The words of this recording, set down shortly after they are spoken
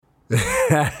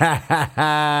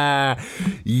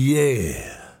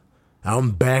Yeah,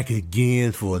 I'm back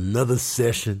again for another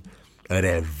session of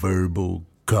that verbal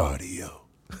cardio.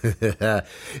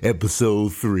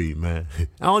 Episode 3, man.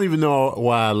 I don't even know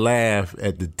why I laugh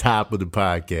at the top of the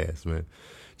podcast, man.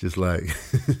 Just like,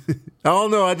 I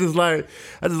don't know. I just like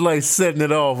setting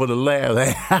it off with a laugh.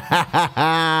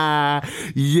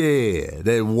 Yeah,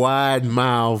 that wide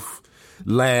mouth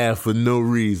laugh for no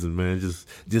reason, man.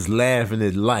 Just laughing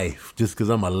at life just because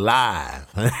I'm alive.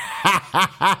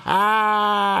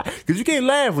 Because you can't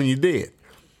laugh when you're dead.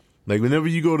 Like whenever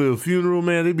you go to a funeral,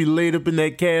 man, they be laid up in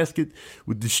that casket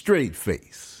with the straight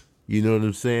face. You know what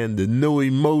I'm saying? The no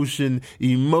emotion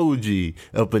emoji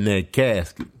up in that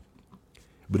casket.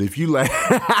 But if you like,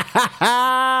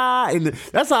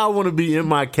 that's how I want to be in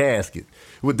my casket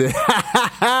with the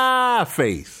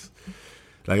face.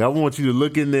 Like, I want you to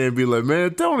look in there and be like,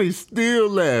 man, Tony's still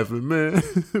laughing, man.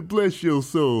 Bless your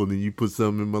soul. And you put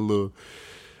something in my little...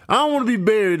 I don't want to be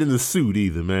buried in a suit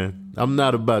either, man. I'm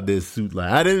not about that suit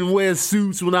life. I didn't wear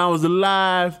suits when I was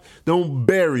alive. Don't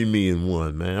bury me in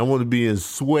one, man. I want to be in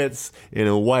sweats and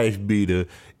a wife beater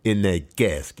in that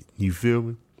casket. You feel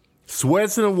me?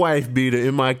 Sweats and a wife beater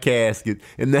in my casket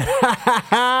and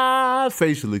that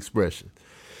facial expression.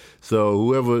 So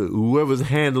whoever's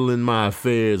handling my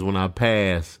affairs when I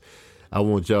pass, I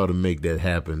want y'all to make that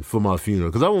happen for my funeral.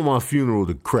 Because I want my funeral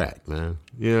to crack, man.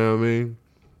 You know what I mean?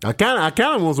 I kind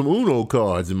of want some Uno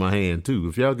cards in my hand, too.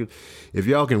 If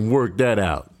y'all can work that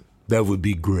out, that would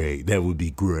be great. That would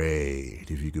be great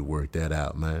if you could work that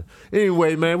out, man.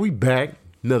 Anyway, man, we back.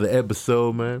 Another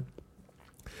episode, man.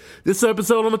 This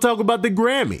episode, I'm going to talk about the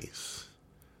Grammys.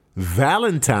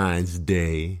 Valentine's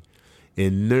Day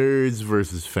and nerds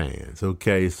versus fans.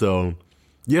 Okay, so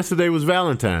yesterday was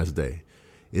Valentine's Day.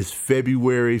 It's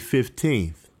February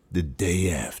 15th, the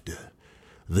day after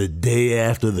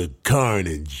the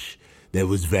carnage that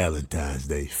was Valentine's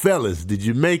Day. Fellas, did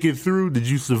you make it through? Did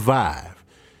you survive?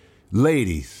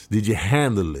 Ladies, did you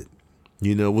handle it?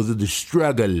 You know, was it a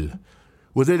struggle?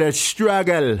 Was it a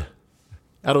struggle?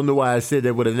 I don't know why I said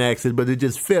that with an accent, but it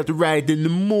just felt right in the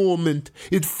moment.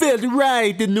 It felt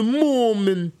right in the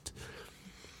moment.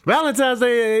 Valentine's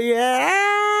Day, yeah,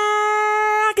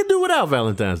 I can do without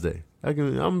Valentine's Day. I'm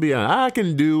gonna be honest, I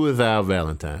can do without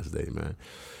Valentine's Day, man.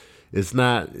 It's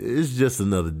just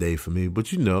another day for me.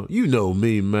 But you know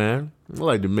me, man. I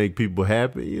like to make people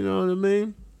happy, you know what I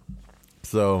mean?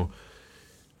 So,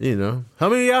 you know, how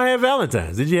many of y'all have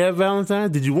Valentines? Did you have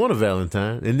Valentines? Did you want a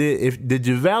Valentine? And then did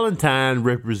your Valentine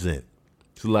represent?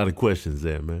 There's a lot of questions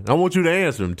there, man. I want you to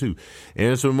answer them, too.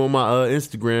 Answer them on my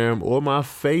Instagram or my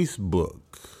Facebook.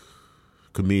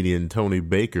 Comedian Tony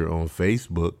Baker on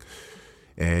Facebook.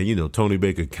 And, you know, Tony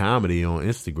Baker Comedy on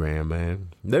Instagram, man.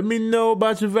 Let me know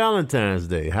about your Valentine's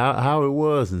Day, how it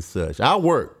was and such. I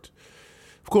worked.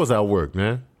 Of course I worked,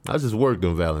 man. I just worked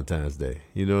on Valentine's Day.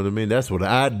 You know what I mean? That's what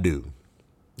I do.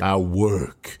 I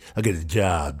work. I get the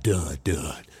job done.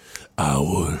 I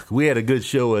work. We had a good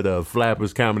show at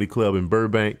Flappers Comedy Club in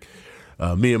Burbank.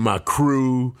 Me and my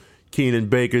crew, Keenan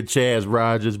Baker, Chaz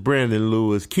Rogers, Brandon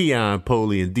Lewis, Keon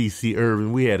Poley, and DC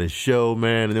Irvin. We had a show,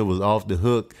 man, and it was off the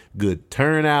hook. Good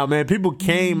turnout, man. People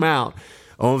came out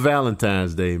on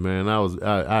Valentine's Day, man.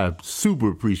 I super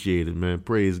appreciate it, man.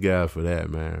 Praise God for that,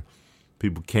 man.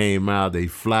 People came out. They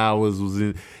flowers was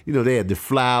in, you know, they had the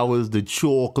flowers, the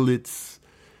chocolates,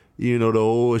 you know, the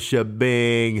whole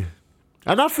shebang.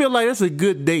 And I feel like that's a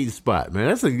good date spot, man.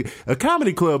 That's a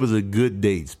comedy club is a good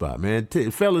date spot, man.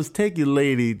 Fellas, take your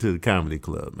lady to the comedy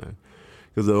club, man.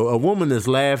 Because a woman that's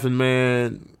laughing,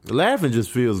 man, laughing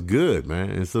just feels good, man.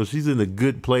 And so she's in a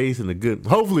good place and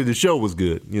hopefully the show was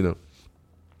good, you know.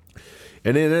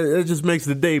 And then it just makes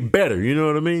the day better, you know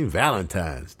what I mean?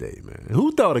 Valentine's Day, man.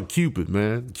 Who thought of Cupid,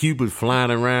 man? Cupid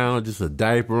flying around, just a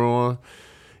diaper on,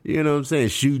 you know what I'm saying?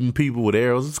 Shooting people with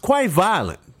arrows. It's quite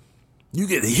violent. You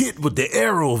get hit with the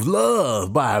arrow of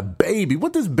love by a baby.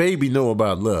 What does baby know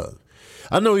about love?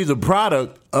 I know he's a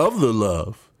product of the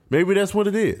love. Maybe that's what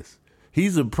it is.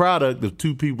 He's a product of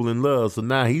two people in love. So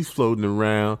now he's floating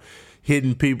around,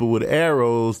 hitting people with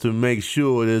arrows to make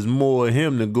sure there's more of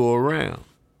him to go around.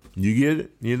 You get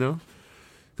it? You know?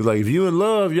 Because like if you in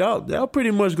love, y'all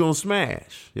pretty much going to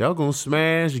smash. Y'all going to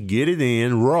smash, get it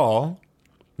in raw.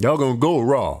 Y'all going to go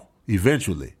raw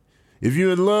eventually. If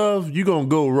you're in love, you're going to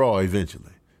go raw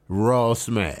eventually. Raw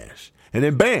smash. And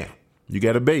then bam, you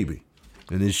got a baby.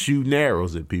 And then shooting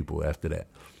arrows at people after that.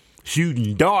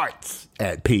 Shooting darts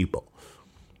at people.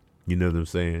 You know what I'm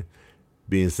saying?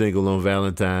 Being single on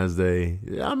Valentine's Day.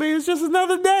 I mean, it's just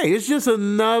another day. It's just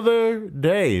another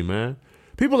day, man.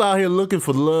 People out here looking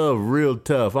for love real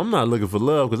tough. I'm not looking for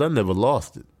love because I never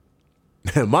lost it.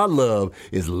 My love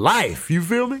is life. You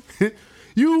feel me?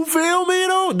 You feel me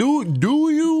though?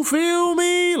 Do you feel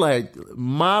me? Like,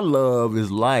 my love is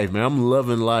life, man. I'm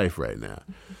loving life right now.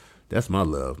 That's my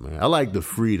love, man. I like the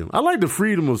freedom. I like the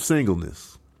freedom of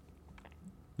singleness.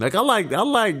 Like, I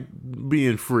like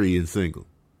being free and single.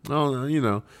 I don't know, you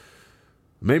know.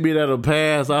 Maybe that'll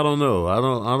pass. I don't know. I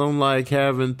don't like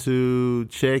having to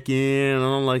check in. I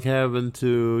don't like having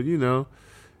to, you know.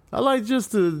 I like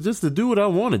just to do what I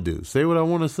want to do, say what I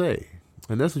want to say,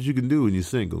 and that's what you can do when you're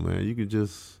single, man. You can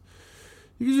just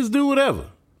do whatever.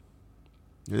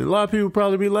 And a lot of people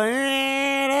probably be like,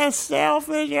 that's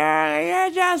selfish.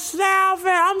 You're just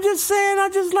selfish. I'm just saying, I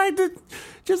just like to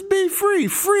just be free.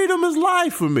 Freedom is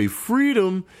life for me.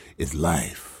 Freedom is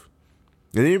life.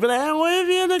 And you be like, well, if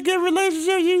you're in a good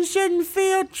relationship, you shouldn't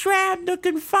feel trapped or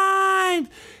confined.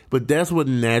 But that's what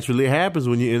naturally happens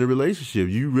when you're in a relationship.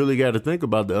 You really got to think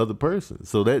about the other person.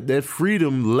 So that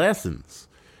freedom lessens.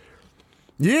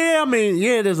 Yeah, I mean,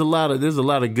 yeah, there's a lot of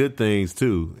good things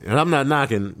too. And I'm not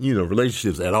knocking, you know,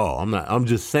 relationships at all. I'm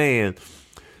just saying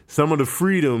some of the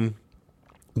freedom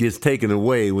gets taken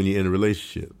away when you're in a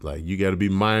relationship. Like, you got to be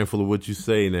mindful of what you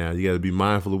say now. You got to be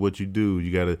mindful of what you do.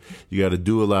 You got to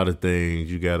do a lot of things.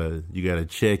 You got to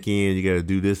check in. You got to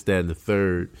do this, that, and the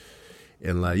third.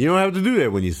 And like, you don't have to do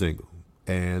that when you're single.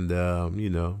 And,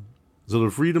 you know, so the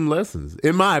freedom lessons,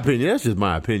 in my opinion, that's just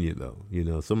my opinion though. You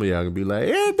know, some of y'all can be like,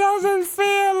 it doesn't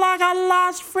feel like I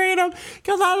lost freedom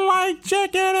because I like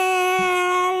chicken and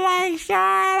I like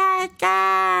short,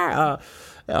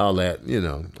 all that, you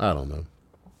know, I don't know.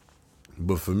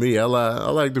 But for me, I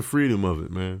like the freedom of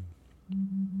it, man.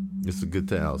 It's a good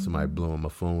time. Somebody blowing my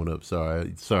phone up.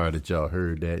 Sorry that y'all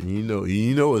heard that. And you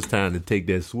know it's time to take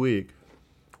that swig.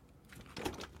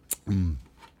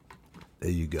 There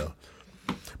you go.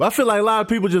 But I feel like a lot of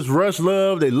people just rush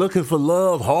love. They looking for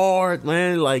love hard,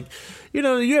 man. Like, you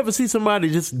know, you ever see somebody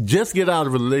just get out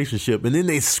of a relationship and then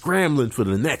they scrambling for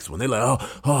the next one. They're like,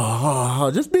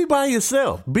 just be by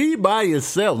yourself. Be by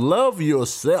yourself. Love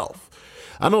yourself.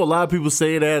 I know a lot of people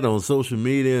say that on social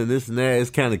media and this and that. It's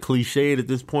kind of cliched at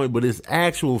this point, but it's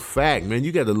actual fact, man.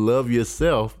 You got to love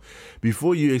yourself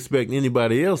before you expect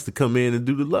anybody else to come in and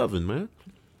do the loving, man.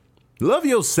 Love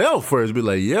yourself first. Be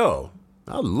like, yo,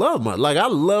 I love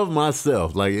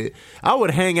myself. Like, I would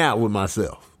hang out with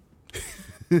myself.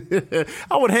 I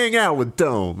would hang out with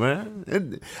Tone, man.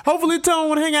 And hopefully Tone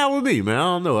would hang out with me, man. I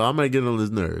don't know. I might get on his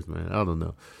nerves, man. I don't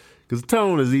know. Because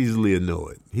Tone is easily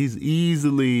annoyed. He's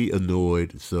easily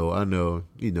annoyed. So I know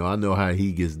how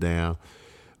he gets down.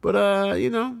 But, I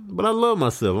love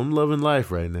myself. I'm loving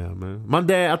life right now,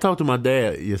 man. I talked to my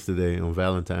dad yesterday on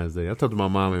Valentine's Day. I talked to my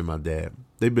mom and my dad.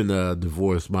 They've been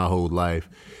divorced my whole life,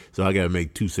 so I got to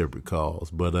make 2 separate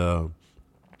calls. But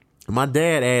my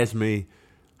dad asked me,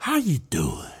 how you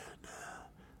doing?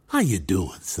 How you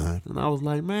doing, son? And I was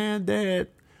like, man, Dad,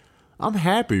 I'm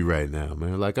happy right now,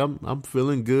 man. Like, I'm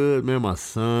feeling good, man. My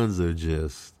sons are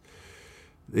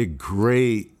they're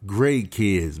great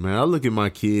kids, man. I look at my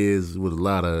kids with a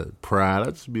lot of pride.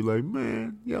 I just be like,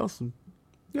 man, y'all some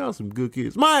good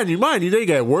kids. Mind you, they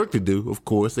got work to do. Of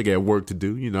course, they got work to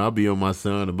do. You know, I'll be on my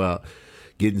son about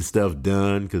getting stuff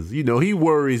done because, you know, he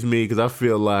worries me because I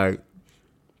feel like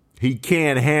he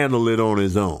can't handle it on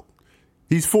his own.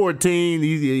 He's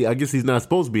 14. I guess he's not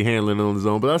supposed to be handling it on his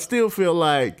own, but I still feel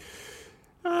like,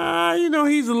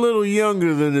 he's a little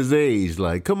younger than his age.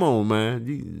 Like, come on,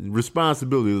 man.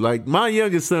 Responsibility. Like, my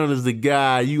youngest son is the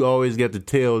guy you always got to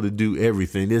tell to do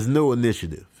everything. There's no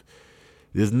initiative.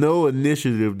 There's no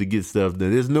initiative to get stuff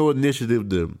done. There's no initiative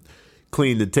to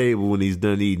clean the table when he's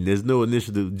done eating. There's no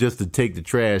initiative just to take the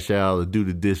trash out or do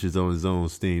the dishes on his own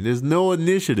steam. There's no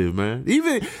initiative, man.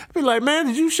 Even, I'd be like, man,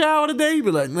 did you shower today? He'd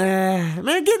be like, nah,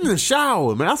 man, get in the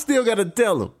shower, man. I still got to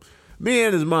tell him. Me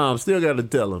and his mom still got to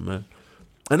tell him, man.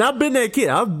 And I've been that kid.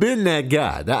 I've been that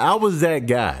guy. I was that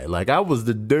guy. Like, I was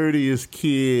the dirtiest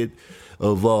kid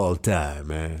of all time,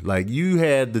 man. Like, you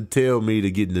had to tell me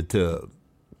to get in the tub.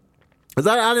 Because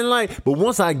I didn't like, but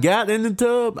once I got in the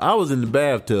tub, I was in the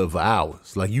bathtub for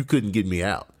hours. Like, you couldn't get me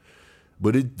out.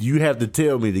 But you have to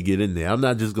tell me to get in there. I'm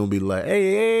not just going to be like,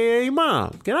 hey,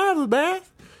 Mom, can I have a bath?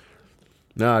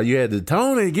 No, you had to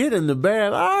Tony get in the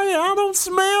bath. Oh, yeah, I don't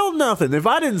smell nothing. If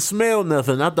I didn't smell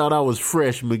nothing, I thought I was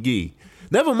Fresh McGee.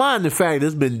 Never mind the fact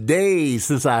it's been days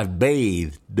since I've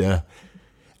bathed.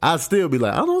 I'd still be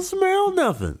like, I don't smell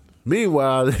nothing.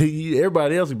 Meanwhile,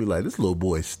 everybody else would be like, this little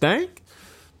boy stank.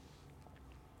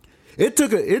 I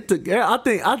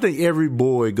think every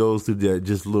boy goes through that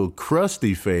just little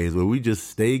crusty phase where we just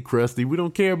stay crusty. We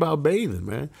don't care about bathing,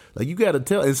 man. Like, you got to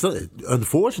tell. And so,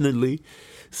 unfortunately,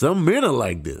 some men are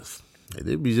like this.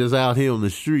 They be just out here on the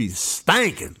streets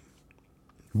stinking.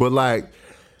 But like,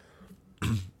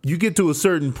 you get to a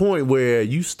certain point where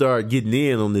you start getting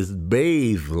in on this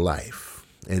bathe life.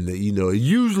 And, it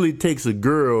usually takes a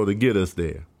girl to get us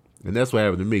there. And that's what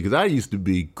happened to me. Because I used to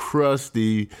be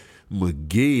crusty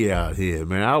McGee out here,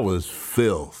 man. I was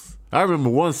filth. I remember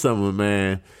one summer,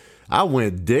 man, I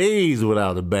went days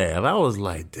without a bath. I was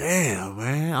like, damn,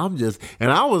 man,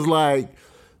 and I was like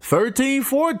 13,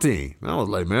 14. I was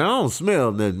like, man, I don't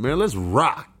smell nothing, man. Let's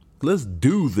rock. Let's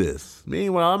do this.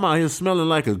 Meanwhile, I'm out here smelling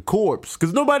like a corpse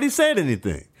because nobody said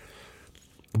anything.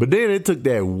 But then it took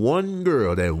that one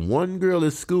girl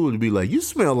at school to be like, you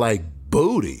smell like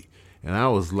booty. And I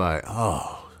was like,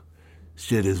 oh,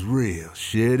 shit is real.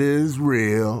 Shit is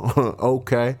real.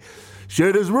 Okay.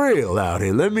 Shit is real out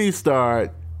here. Let me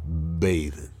start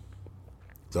bathing.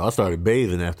 So I started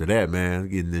bathing after that,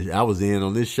 man. I was in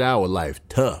on this shower life.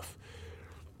 Tough,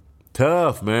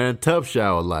 man. Tough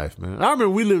shower life, man. I remember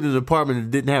we lived in an apartment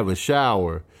that didn't have a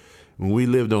shower when we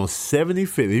lived on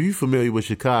 75th. If you're familiar with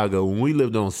Chicago, when we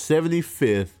lived on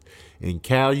 75th in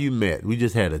Calumet, we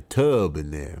just had a tub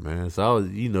in there, man. So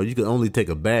you could only take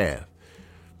a bath.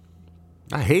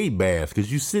 I hate baths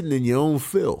because you're sitting in your own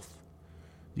filth.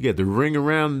 You got the ring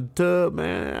around the tub,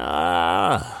 man.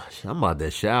 I'm about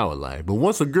that shower life. But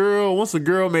once a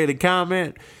girl made a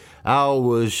comment, I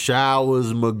was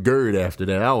showers McGirt after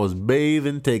that. I was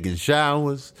bathing, taking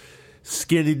showers,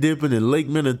 skinny dipping in Lake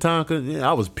Minnetonka. Yeah,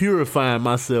 I was purifying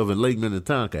myself in Lake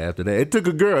Minnetonka after that. It took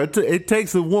a girl. It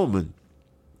takes a woman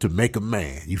to make a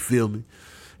man. You feel me?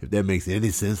 If that makes any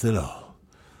sense at all.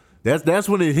 That's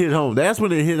when it hit home. That's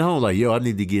when it hit home. Like, yo, I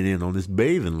need to get in on this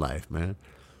bathing life, man.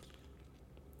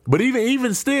 But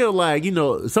even still, like,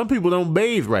 some people don't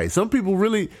bathe right. Some people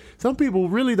really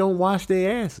don't wash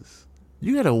their asses.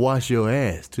 You got to wash your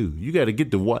ass, too. You got to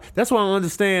get the wash. That's why I don't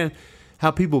understand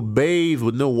how people bathe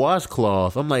with no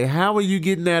washcloth. I'm like, how are you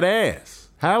getting that ass?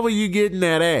 How are you getting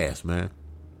that ass, man?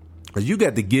 Because you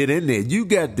got to get in there. You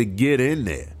got to get in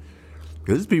there.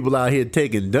 Because there's people out here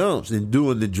taking dumps and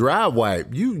doing the dry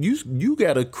wipe. You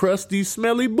got a crusty,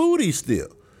 smelly booty still.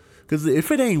 Because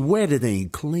if it ain't wet, it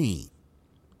ain't clean.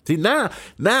 See, now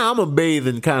I'm a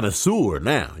bathing connoisseur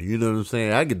now. You know what I'm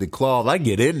saying? I get the cloth. I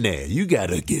get in there. You got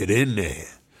to get in there.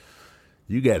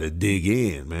 You got to dig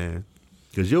in, man.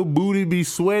 Because your booty be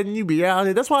sweating. You be out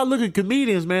here. That's why I look at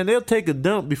comedians, man. They'll take a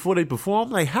dump before they perform.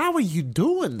 I'm like, how are you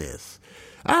doing this?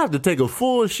 I have to take a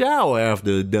full shower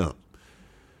after a dump.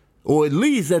 Or at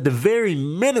least at the very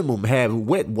minimum have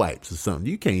wet wipes or something.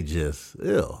 You can't just,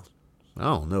 I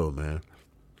don't know, man.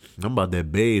 I'm about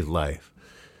that bathe life.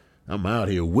 I'm out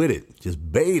here with it,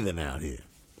 just bathing out here.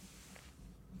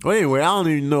 Well, anyway, I don't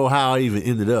even know how I even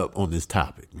ended up on this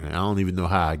topic, man. I don't even know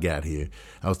how I got here.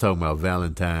 I was talking about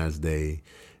Valentine's Day.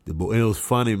 And it was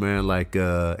funny, man, like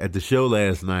at the show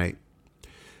last night,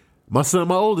 my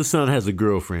oldest son has a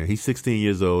girlfriend. He's 16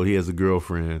 years old. He has a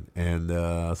girlfriend. And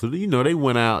so, they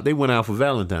went out for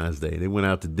Valentine's Day. They went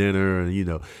out to dinner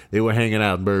and, they were hanging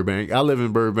out in Burbank. I live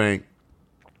in Burbank.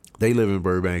 They live in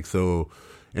Burbank.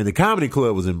 And the comedy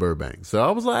club was in Burbank. So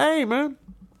I was like, hey, man,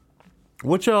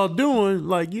 what y'all doing?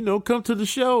 Like, come to the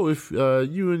show if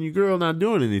you and your girl not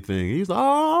doing anything. He's like,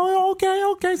 oh,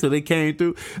 okay. So they came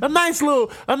through. A nice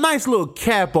little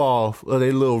cap off of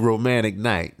their little romantic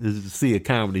night. To see a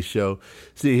comedy show.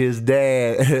 See his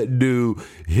dad do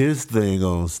his thing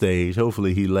on stage.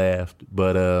 Hopefully he laughed.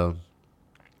 But,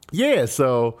 yeah,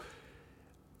 so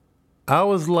I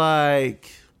was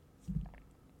like,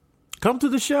 come to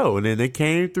the show. And then they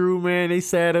came through, man. They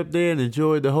sat up there and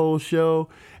enjoyed the whole show.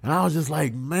 And I was just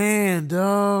like, man,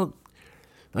 dog.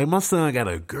 Like, my son got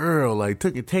a girl, like,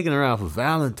 taking her out for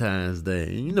Valentine's Day.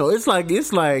 It's like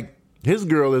his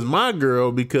girl is my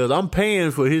girl because I'm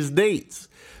paying for his dates.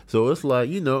 So it's like,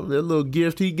 that little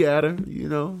gift he got her,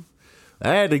 I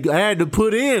had to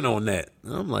put in on that.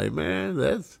 I'm like, man,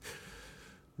 that's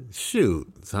shoot.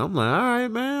 So I'm like, all right,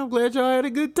 man, I'm glad y'all had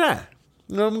a good time.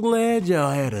 I'm glad y'all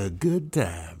had a good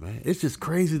time, man. It's just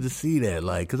crazy to see that,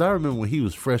 like, because I remember when he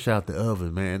was fresh out the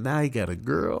oven, man. Now he got a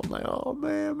girl. I'm like, oh,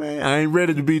 man, I ain't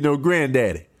ready to be no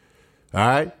granddaddy. All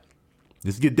right?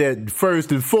 Let's get that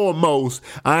first and foremost.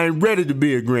 I ain't ready to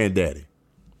be a granddaddy.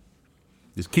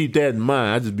 Just keep that in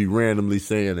mind. I just be randomly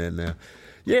saying that now.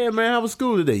 Yeah, man, how was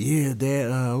school today? Yeah,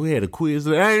 Dad, we had a quiz.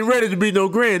 I ain't ready to be no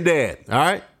granddad. All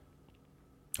right?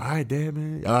 All right, Dad,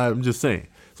 man. All right, I'm just saying.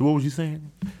 So what was you saying?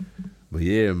 But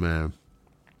yeah, man,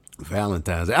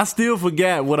 Valentine's Day. I still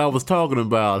forgot what I was talking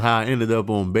about, how I ended up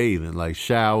on bathing, like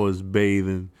showers,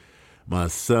 bathing. My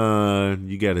son,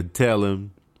 you got to tell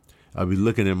him. I'll be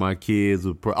looking at my kids.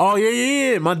 Oh,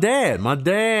 yeah. My dad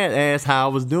asked how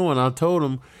I was doing. I told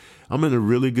him I'm in a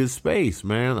really good space,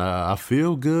 man. I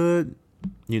feel good.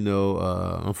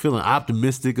 I'm feeling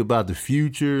optimistic about the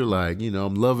future. Like,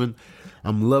 I'm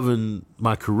loving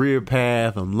my career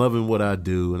path. I'm loving what I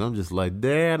do. And I'm just like,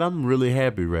 Dad, I'm really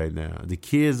happy right now. The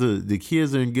kids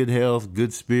are in good health,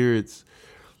 good spirits.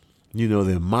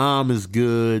 Their mom is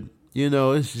good.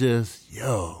 It's just,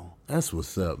 that's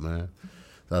what's up, man.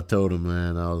 So I told him,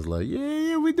 man, I was like,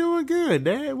 yeah, we doing good,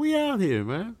 Dad. We out here,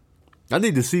 man. I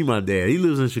need to see my dad. He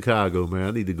lives in Chicago, man.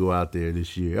 I need to go out there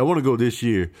this year. I want to go this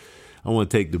year. I want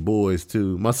to take the boys,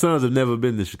 too. My sons have never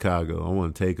been to Chicago. I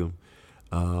want to take them.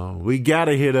 We got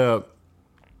to hit up,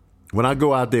 when I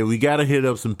go out there, we got to hit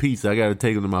up some pizza. I got to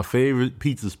take them to my favorite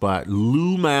pizza spot.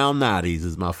 Lou Malnati's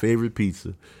is my favorite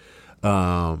pizza.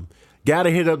 Got to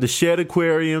hit up the Shedd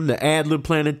Aquarium, the Adler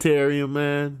Planetarium,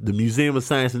 man, the Museum of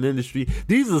Science and Industry.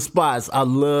 These are spots I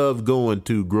love going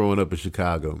to growing up in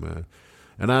Chicago, man.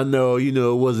 And I know,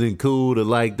 it wasn't cool to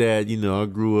like that. I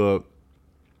grew up,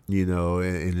 in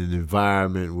an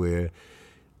environment where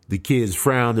the kids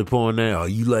frowned upon that. Oh,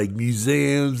 you like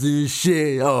museums and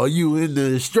shit. Oh, you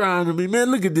into astronomy. Man,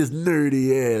 look at this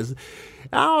nerdy ass.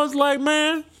 I was like,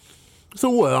 man, so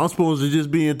what? I'm supposed to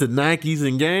just be into Nikes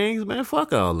and gangs? Man,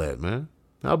 fuck all that, man.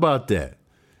 How about that?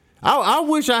 I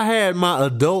wish I had my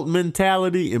adult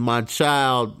mentality in my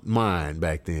child mind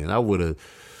back then. I would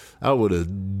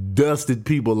have dusted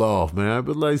people off, man. I'd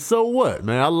be like, so what,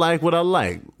 man? I like what I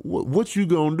like. What you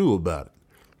gonna do about it?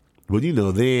 Well,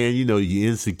 then, you're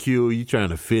insecure. You trying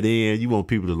to fit in. You want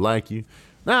people to like you.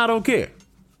 Now I don't care.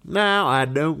 Now I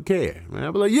don't care, man.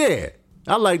 I'd be like, yeah,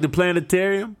 I like the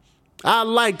planetarium. I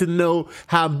like to know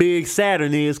how big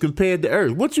Saturn is compared to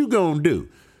Earth. What you gonna do?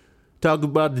 Talk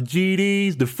about the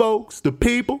GDs, the folks, the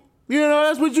people?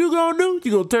 That's what you gonna do?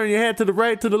 You gonna turn your head to the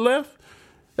right, to the left?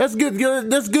 That's good.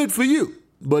 That's good for you.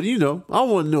 But, I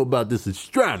want to know about this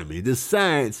astronomy, this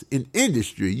science and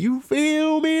industry. You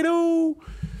feel me, though?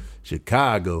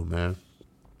 Chicago, man.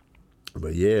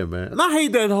 But, yeah, man. And I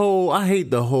hate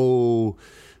the whole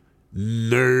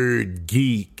nerd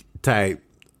geek type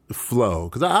flow.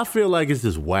 Because I feel like it's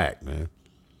just whack, man.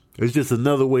 It's just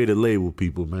another way to label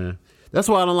people, man. That's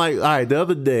why I don't like. All right, the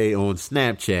other day on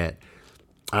Snapchat,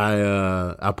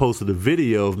 I posted a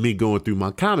video of me going through my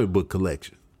comic book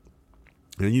collection.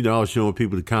 And, I was showing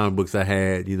people the comic books I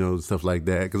had, stuff like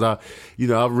that. Because,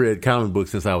 I've read comic books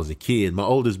since I was a kid. My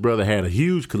oldest brother had a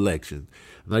huge collection.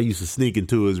 And I used to sneak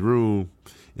into his room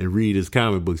and read his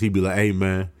comic books. He'd be like, hey,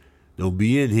 man, don't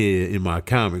be in here in my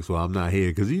comics while I'm not here.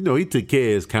 Because, he took care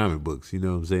of his comic books. You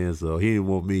know what I'm saying? So he didn't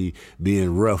want me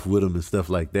being rough with him and stuff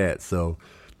like that. So,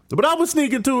 but I would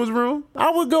sneak into his room. I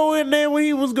would go in there when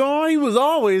he was gone. He was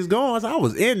always gone. So I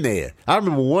was in there. I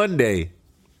remember one day,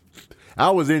 I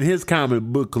was in his comic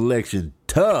book collection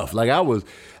tough. Like I was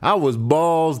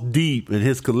balls deep in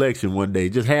his collection one day.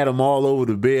 Just had them all over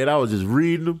the bed. I was just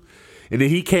reading them. And then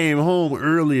he came home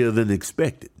earlier than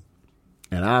expected.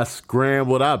 And I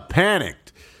scrambled. I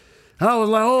panicked. I was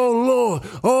like,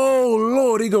 oh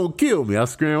Lord, he gonna kill me. I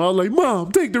scrambled. I was like,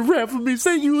 Mom, take the rap from me.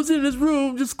 Say you was in his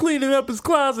room just cleaning up his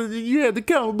closet and you had the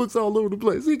comic books all over the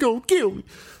place. He gonna kill me.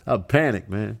 I panicked,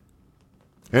 man.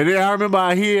 And then I remember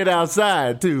I heard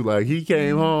outside too. Like he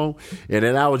came home and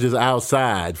then I was just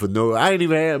outside I didn't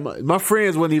even have, my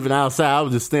friends weren't even outside. I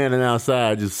was just standing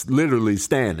outside, just literally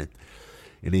standing.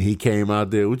 And then he came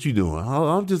out there. What you doing? Oh,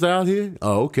 I'm just out here.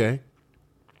 Oh, okay.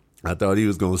 I thought he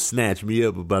was going to snatch me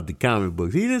up about the comic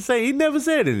books. He never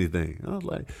said anything. I was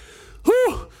like,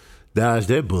 whew, dodged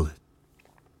that bullet.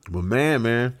 But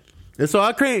man. And so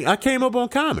I came up on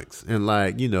comics and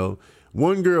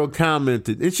one girl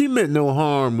commented, and she meant no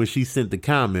harm when she sent the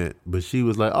comment, but she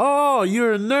was like, oh,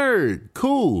 you're a nerd.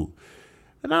 Cool.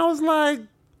 And I was like,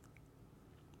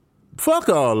 fuck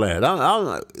all that.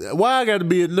 Why I got to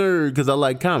be a nerd because I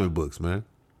like comic books, man?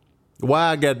 Why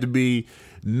I got to be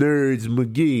Nerds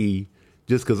McGee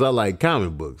just because I like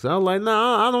comic books? I was like,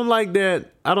 nah, I don't like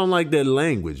that. I don't like that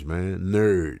language, man.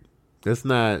 Nerd. That's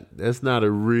not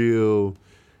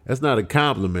a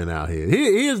compliment out here.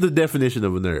 Here's the definition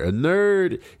of a nerd. A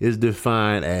nerd is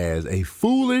defined as a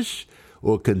foolish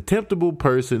or contemptible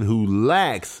person who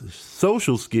lacks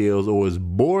social skills or is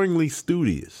boringly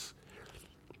studious.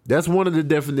 That's one of the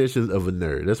definitions of a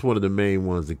nerd. That's one of the main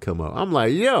ones that come up. I'm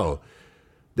like, yo,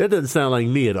 that doesn't sound like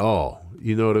me at all.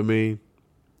 You know what I mean?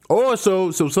 Or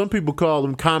so some people call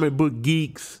them comic book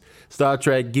geeks, Star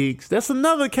Trek geeks. That's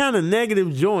another kind of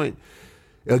negative joint.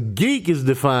 A geek is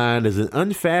defined as an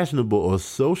unfashionable or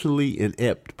socially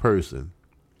inept person.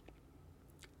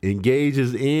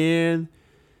 Engages in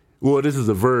Well, this is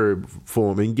a verb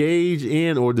form. Engage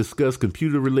in or discuss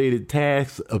computer-related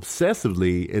tasks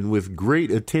obsessively and with great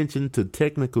attention to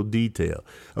technical detail.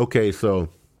 Okay, so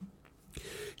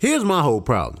here's my whole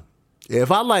problem.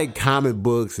 If I like comic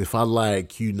books, if I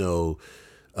like,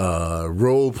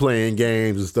 role-playing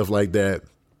games and stuff like that,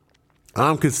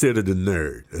 I'm considered a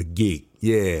nerd, a geek.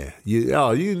 Yeah. You're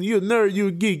a nerd, you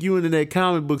a geek, you into that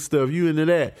comic book stuff, you into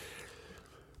that.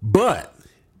 But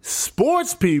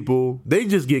sports people, they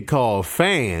just get called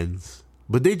fans,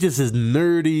 but they just as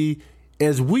nerdy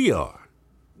as we are.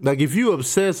 Like if you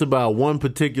obsess about one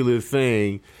particular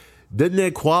thing, doesn't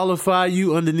that qualify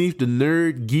you underneath the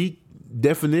nerd geek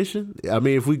definition? I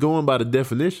mean, if we going by the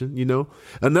definition,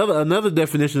 another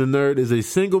definition of nerd is a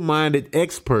single-minded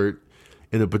expert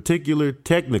in a particular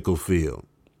technical field.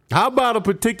 How about a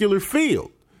particular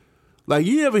field? Like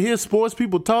you ever hear sports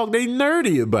people talk, they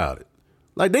nerdy about it.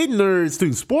 Like they nerds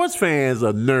too. Sports fans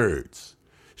are nerds.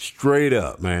 Straight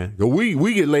up, man.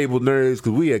 We get labeled nerds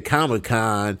because we at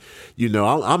Comic-Con.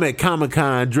 I'm at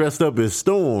Comic-Con dressed up as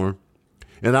Storm,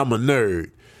 and I'm a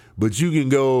nerd. But you can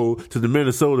go to the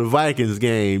Minnesota Vikings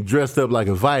game dressed up like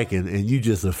a Viking, and you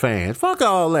just a fan. Fuck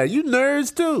all that. You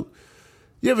nerds too.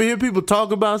 You ever hear people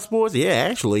talk about sports? Yeah,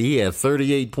 actually, he had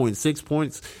 38.6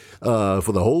 points for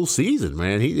the whole season,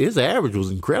 man. His average was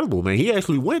incredible, man. He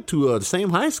actually went to the same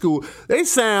high school. They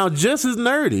sound just as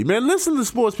nerdy, man. Listen to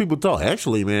sports people talk.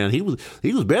 Actually, man, he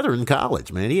was better in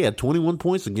college, man. He had 21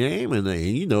 points a game, and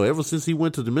ever since he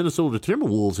went to the Minnesota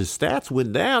Timberwolves, his stats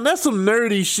went down. That's some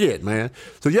nerdy shit, man.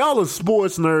 So y'all are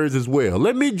sports nerds as well.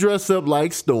 Let me dress up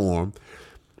like Storm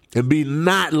and be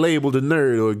not labeled a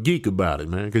nerd or a geek about it,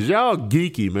 man. Because y'all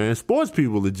geeky, man. Sports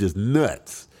people are just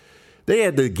nuts. They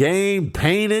had the game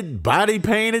painted, body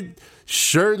painted,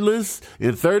 shirtless,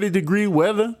 in 30-degree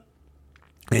weather.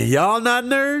 And y'all not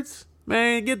nerds?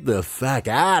 Man, get the fuck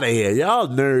out of here. Y'all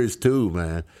nerds too,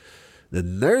 man. The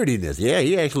nerdiness. Yeah,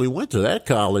 he actually went to that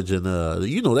college, and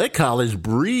that college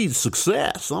breeds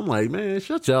success. I'm like, man,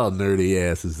 shut y'all nerdy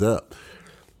asses up.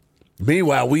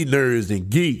 Meanwhile, we nerds and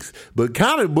geeks, but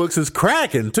comic books is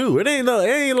cracking too. It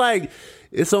ain't like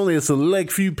it's only a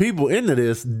select few people into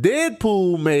this.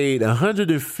 Deadpool made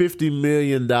 $150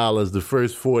 million the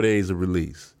first 4 days of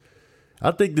release. I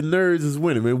think the nerds is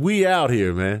winning, man. We out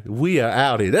here, man. We are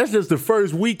out here. That's just the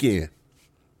first weekend.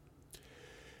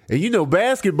 And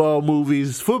basketball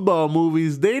movies, football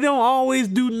movies, they don't always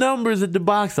do numbers at the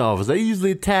box office. They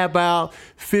usually tap out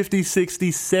 50,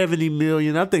 60, 70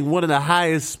 million. I think one of the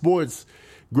highest sports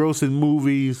grossing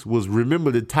movies was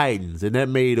Remember the Titans, and that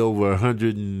made over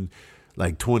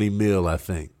 120 mil, I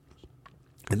think.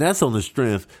 And that's on the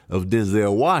strength of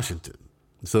Denzel Washington.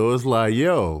 So it's like,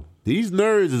 yo, these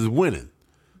nerds is winning.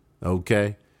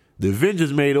 Okay? The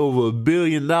Avengers made over $1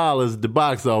 billion at the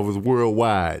box office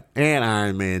worldwide. And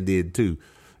Iron Man did too.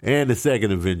 And the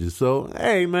second Avengers. So,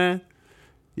 hey, man,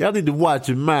 y'all need to watch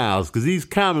your mouths because these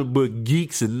comic book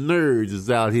geeks and nerds is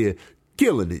out here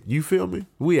killing it. You feel me?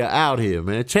 We are out here,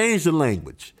 man. Change the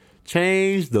language.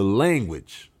 Change the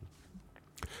language.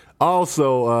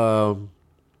 Also,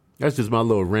 that's just my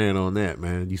little rant on that,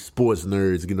 man. You sports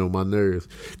nerds get on my nerves.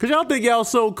 Because y'all think y'all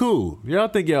so cool. Y'all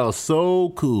think y'all so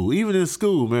cool. Even in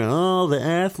school, man. Oh, the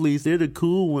athletes, they're the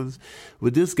cool ones.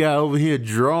 But this guy over here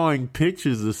drawing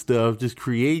pictures of stuff, just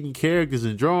creating characters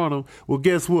and drawing them. Well,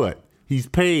 guess what? He's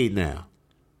paid now.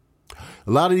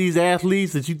 A lot of these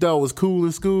athletes that you thought was cool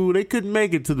in school, they couldn't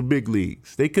make it to the big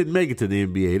leagues. They couldn't make it to the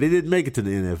NBA. They didn't make it to the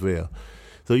NFL.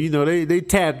 So, they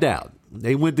tapped out.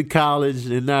 They went to college,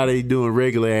 and now they doing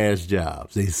regular-ass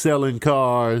jobs. They selling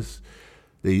cars.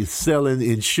 They selling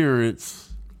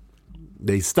insurance.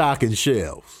 They stocking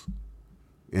shelves.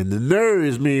 And the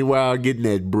nerds, meanwhile, getting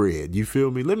that bread. You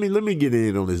feel me? Let me get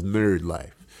in on this nerd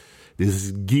life.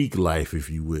 This geek life, if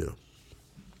you will.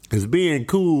 Because being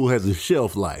cool has a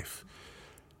shelf life.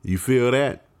 You feel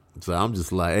that? So I'm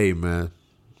just like, hey, man,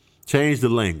 change the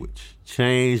language.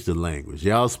 Change the language.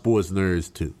 Y'all sports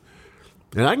nerds, too.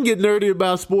 And I can get nerdy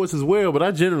about sports as well, but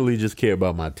I generally just care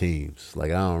about my teams.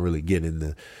 Like, I don't really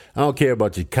I don't care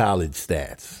about your college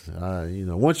stats.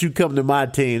 Once you come to my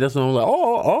team, that's when I'm like,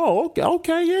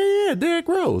 okay, yeah, Derrick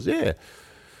Rose, yeah.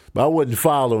 But I wasn't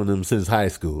following him since high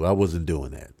school. I wasn't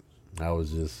doing that. I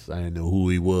didn't know who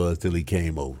he was till he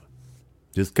came over.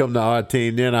 Just come to our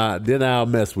team, then I'll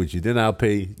mess with you. Then I'll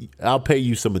pay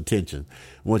you some attention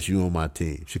once you're on my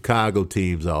team. Chicago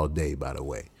teams all day, by the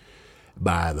way.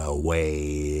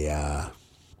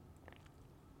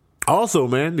 Also,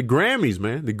 man, the Grammys,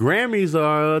 man. The Grammys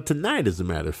are tonight, as a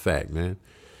matter of fact, man.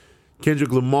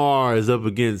 Kendrick Lamar is up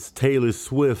against Taylor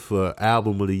Swift for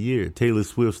Album of the Year. Taylor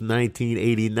Swift's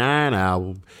 1989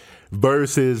 album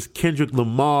versus Kendrick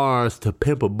Lamar's To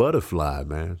Pimp a Butterfly,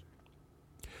 man.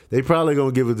 They probably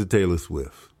gonna give it to Taylor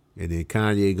Swift. And then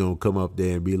Kanye gonna come up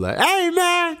there and be like, hey,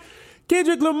 man,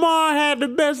 Kendrick Lamar had the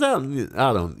best album.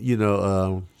 I don't, you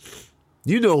know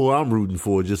who I'm rooting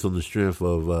for just on the strength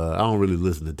of, I don't really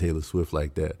listen to Taylor Swift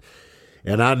like that.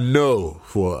 And I know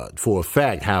for a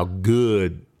fact how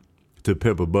good To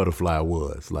Pimp a Butterfly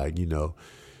was. Like, you know,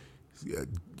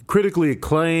 critically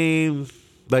acclaimed.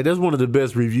 Like, that's one of the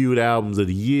best reviewed albums of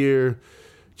the year.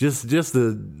 Just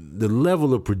the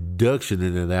level of production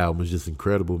in that album is just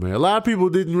incredible, man. A lot of people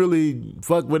didn't really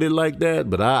fuck with it like that,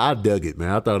 but I dug it, man.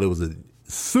 I thought it was a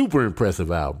super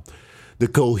impressive album. The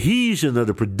cohesion of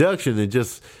the production and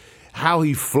just how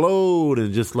he flowed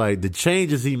and just like the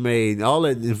changes he made, all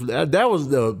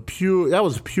that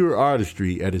was pure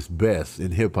artistry at its best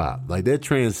in hip hop. Like, that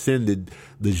transcended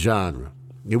the genre.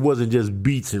 It wasn't just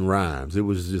beats and rhymes. It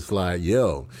was just like,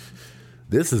 yo,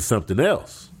 this is something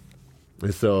else.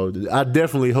 And so I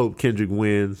definitely hope Kendrick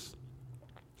wins.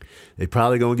 They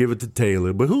probably gonna give it to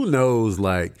Taylor, but who knows?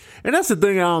 Like, and that's the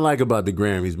thing I don't like about the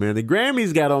Grammys, man. The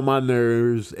Grammys got on my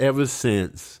nerves ever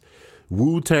since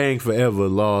Wu-Tang Forever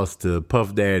lost to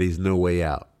Puff Daddy's No Way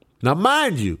Out. Now,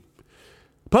 mind you,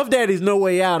 Puff Daddy's No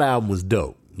Way Out album was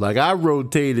dope. Like, I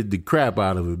rotated the crap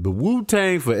out of it, but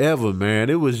Wu-Tang Forever, man,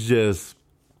 it was just,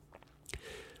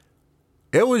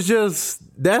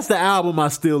 that's the album I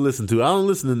still listen to. I don't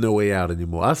listen to No Way Out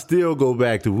anymore. I still go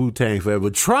back to Wu-Tang Forever.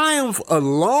 Triumph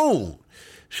alone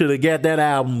should have got that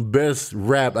album Best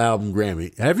Rap Album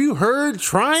Grammy. Have you heard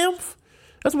Triumph?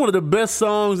 That's one of the best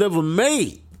songs ever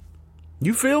made.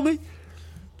 You feel me?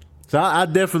 So I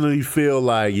definitely feel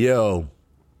like, yo,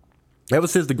 ever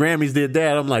since the Grammys did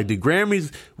that, I'm like, the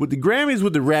Grammys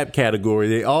with the rap category,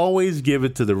 they always give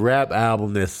it to the rap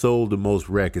album that sold the most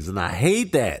records. And I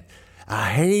hate that.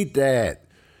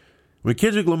 When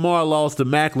Kendrick Lamar lost to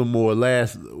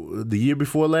Macklemore the year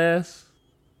before last,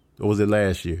 or was it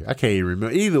last year? I can't even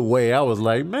remember. Either way, I was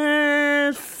like,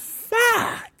 man,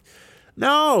 fuck.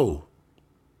 No.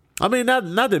 I mean, not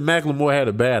that Macklemore had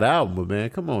a bad album, but man,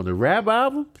 come on, the rap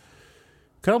album?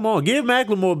 Come on, give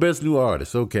Macklemore Best New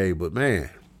Artist, okay, but man,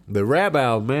 the rap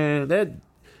album, man, that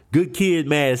Good Kid,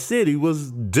 Mad City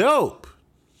was dope.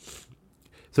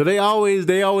 So they always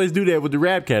do that with the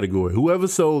rap category. Whoever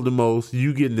sold the most,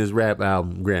 you getting this rap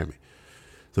album Grammy.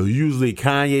 So usually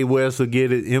Kanye West will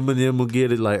get it, Eminem will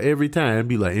get it, like every time. It'd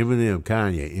be like Eminem,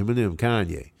 Kanye, Eminem,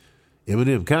 Kanye,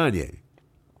 Eminem, Kanye.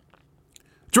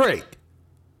 Drake,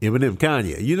 Eminem,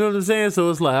 Kanye. You know what I'm saying? So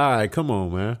it's like, all right, come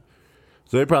on, man.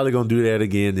 So they're probably going to do that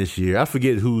again this year. I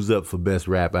forget who's up for Best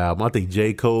Rap Album. I think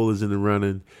J. Cole is in the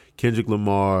running, Kendrick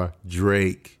Lamar,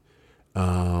 Drake.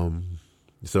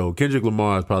 So Kendrick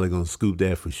Lamar is probably going to scoop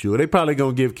that for sure. They probably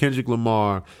going to give Kendrick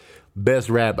Lamar Best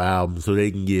Rap Album so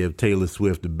they can give Taylor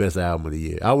Swift the Best Album of the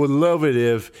Year. I would love it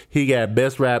if he got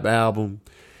Best Rap Album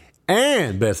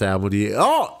and Best Album of the Year.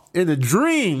 Oh, in a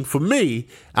dream for me,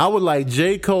 I would like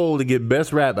J. Cole to get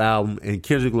Best Rap Album and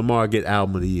Kendrick Lamar get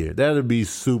Album of the Year. That would be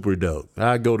super dope.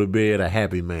 I'd go to bed a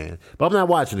happy man. But I'm not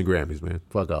watching the Grammys, man.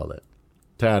 Fuck all that.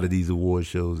 Tired of these award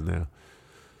shows now.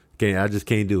 I just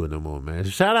can't do it no more, man.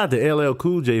 Shout out to LL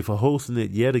Cool J for hosting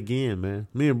it yet again, man.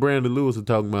 Me and Brandon Lewis were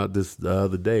talking about this the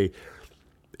other day.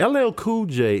 LL Cool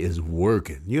J is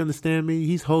working. You understand me?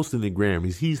 He's hosting the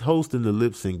Grammys. He's hosting the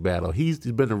lip sync battle. He's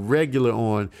been a regular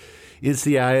on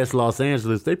NCIS Los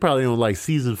Angeles. They probably on like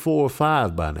season 4 or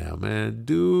 5 by now, man.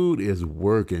 Dude is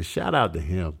working. Shout out to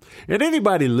him. And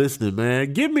anybody listening,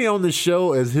 man, get me on the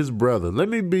show as his brother. Let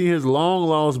me be his long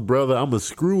lost brother. I'm a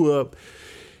screw up.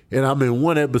 And I'm in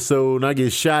one episode and I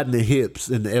get shot in the hips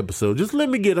in the episode. Just let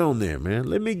me get on there, man.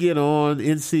 Let me get on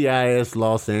NCIS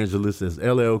Los Angeles as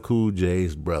LL Cool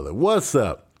J's brother. What's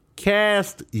up?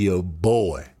 Cast your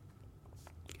boy.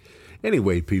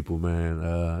 Anyway, people, man,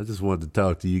 I just wanted to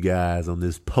talk to you guys on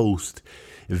this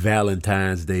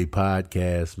post-Valentine's Day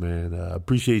podcast, man.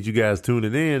 Appreciate you guys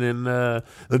tuning in. And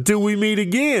until we meet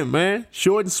again, man,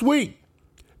 short and sweet.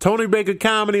 Tony Baker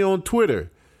Comedy on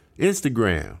Twitter,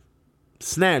 Instagram,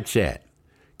 Snapchat,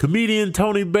 comedian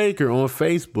Tony Baker on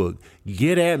Facebook.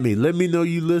 Get at me. Let me know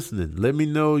you listening. Let me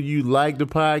know you like the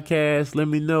podcast. Let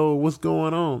me know what's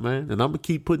going on, man. And I'm going to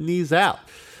keep putting these out.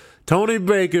 Tony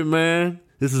Baker, man.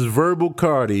 This is Verbal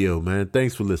Cardio, man.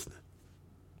 Thanks for listening.